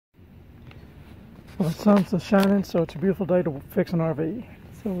Well, the sun's shining, so it's a beautiful day to fix an RV.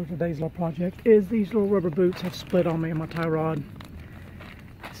 So today's little project is these little rubber boots have split on me on my tie rod.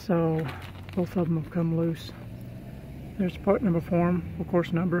 So both of them have come loose. There's part number for them,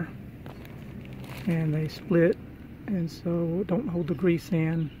 Workhorse number, and they split, and so don't hold the grease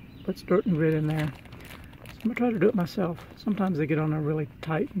in, puts dirt and grit in there. So I'm gonna try to do it myself. Sometimes they get on there really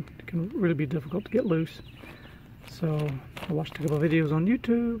tight and it can really be difficult to get loose. So I watched a couple of videos on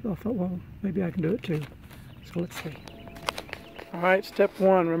YouTube. I thought, well, maybe I can do it too. So let's see. All right, step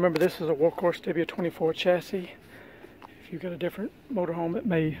one. Remember, this is a Workhorse W24 chassis. If you've got a different motorhome, it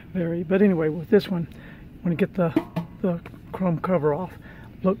may vary. But anyway, with this one, when you get the chrome cover off,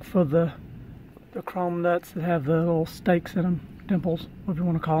 look for the chrome nuts that have the little stakes in them, dimples, whatever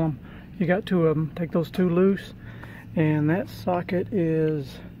you want to call them. You got two of them. Take those two loose, and that socket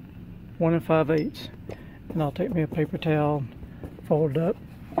is 1 5/8. And I'll take me a paper towel, fold it up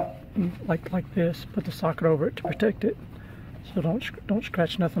like this, put the socket over it to protect it, so don't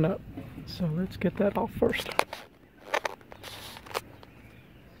scratch nothing up. So let's get that off first.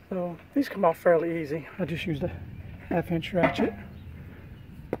 So these come off fairly easy. I just used a 1/2-inch ratchet,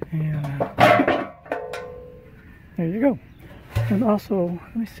 and there you go. And also,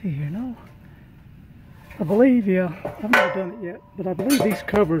 let me see here. No, I believe, yeah, I've never done it yet, but I believe these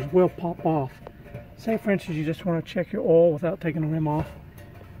covers will pop off. Say, for instance, you just want to check your oil without taking the rim off.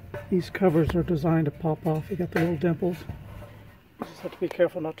 These covers are designed to pop off. You got the little dimples. You just have to be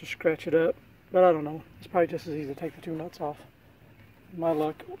careful not to scratch it up. But I don't know. It's probably just as easy to take the two nuts off. My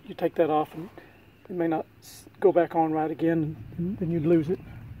luck, you take that off and it may not go back on right again, and then you'd lose it.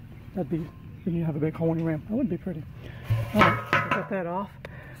 Then you have a big hole in your rim. That wouldn't be pretty. All right, so got that off.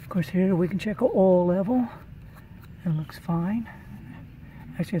 Of course, here we can check our oil level. It looks fine.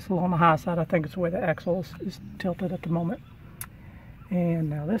 Actually, it's a little on the high side. I think it's the way the axle is tilted at the moment. And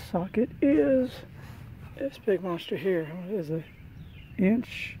now this socket is this big monster here. It is 1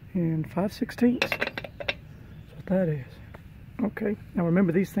 5/16". That's what that is. Okay. Now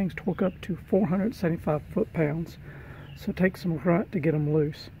remember, these things torque up to 475 foot-pounds. So it takes some grunt to get them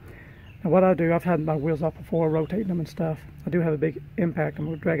loose. Now what I do, I've had my wheels off before, rotating them and stuff. I do have a big impact I'm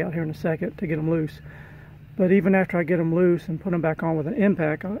going to drag out here in a second to get them loose. But even after I get them loose and put them back on with an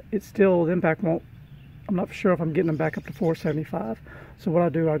impact, it's still, the impact won't, I'm not sure if I'm getting them back up to 475. So what I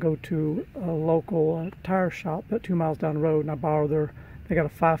do, I go to a local tire shop about 2 miles down the road, and I borrow they got a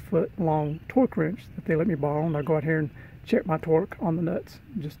 5-foot long torque wrench that they let me borrow, and I go out here and check my torque on the nuts.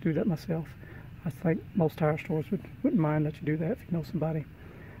 Just do that myself. I think most tire stores wouldn't mind that you do that if you know somebody,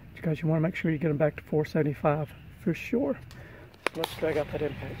 because you want to make sure you get them back to 475 for sure. Let's drag out that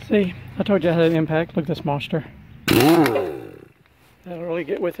impact. See, I told you I had an impact. Look at this monster. That'll really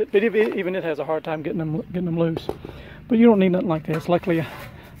get with it. But even it has a hard time getting them loose. But you don't need nothing like this. Luckily, a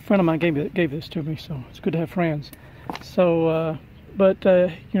friend of mine gave this to me, so it's good to have friends. So,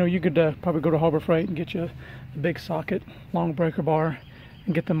 you know, you could probably go to Harbor Freight and get you a big socket, long breaker bar,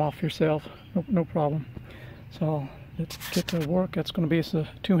 and get them off yourself. No problem. So let's get to work. That's going to be a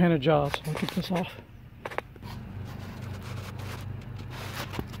two-handed job. So I'll get this off.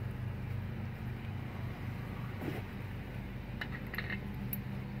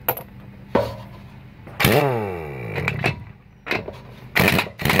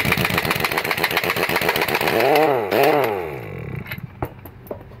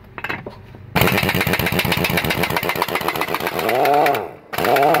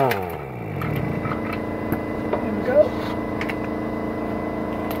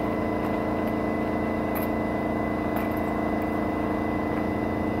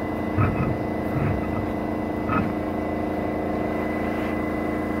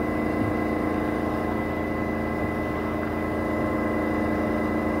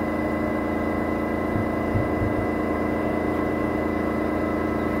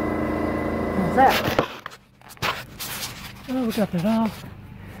 That. Well, we got that off,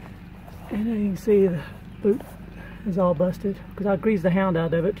 and then you can see the boot is all busted because I greased the hound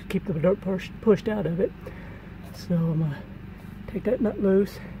out of it to keep the dirt pushed out of it. So I'm gonna take that nut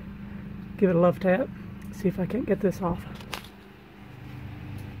loose, give it a love tap, see if I can't get this off.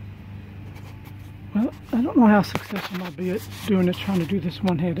 Well, I don't know how successful I'll be at doing it, trying to do this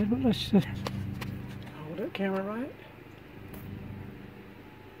one-handed, but let's just hold that camera right.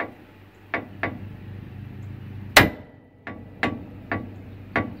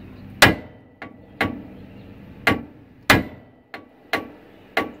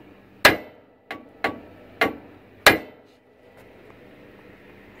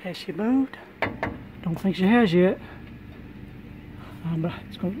 Has she moved? Don't think she has yet. But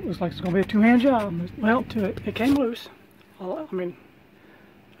looks like it's going to be a two-hand job. Well, it came loose. I mean,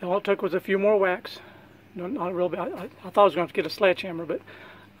 All it took was a few more whacks. Not real bad. I thought I was going to get a sledgehammer, but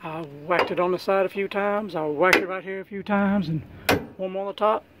I whacked it on the side a few times. I whacked it right here a few times, and one more on the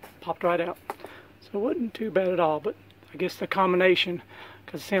top, popped right out. So it wasn't too bad at all, but I guess the combination,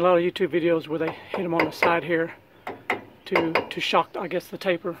 because I've seen a lot of YouTube videos where they hit them on the side here to shock, I guess, the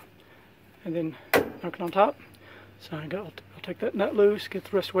taper, and then knock it on top. So I'll take that nut loose, get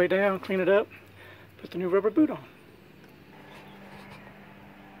the rest of the way down, clean it up, put the new rubber boot on.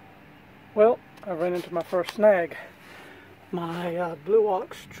 Well, I ran into my first snag. My Blue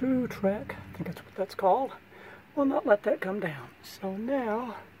Ox True Track, I think that's what that's called, will not let that come down. So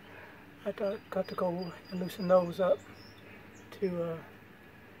now I got to go and loosen those up to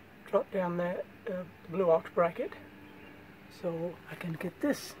drop down that Blue Ox bracket, so I can get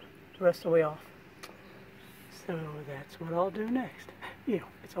this the rest of the way off. So that's what I'll do next. Yeah,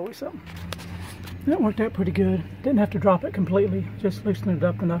 it's always something. That worked out pretty good. Didn't have to drop it completely, just loosen it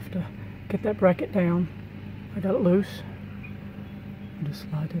up enough to get that bracket down. I got it loose. Just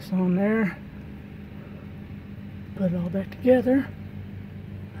slide this on there. Put it all back together.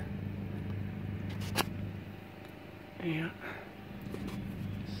 Yeah.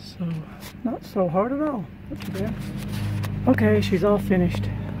 So, not so hard at all. Not too bad. Okay, she's all finished.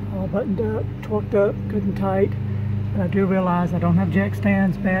 All buttoned up, torqued up, good and tight. But I do realize I don't have jack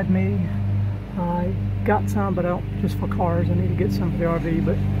stands, bad me. I got some, but I don't, just for cars. I need to get some for the RV,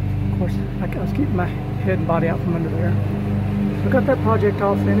 but of course I was keeping my head and body out from under there. So I got that project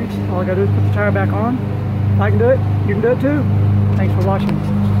all finished. All I gotta do is put the tire back on. If I can do it, you can do it too. Thanks for watching.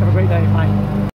 Have a great day. Bye.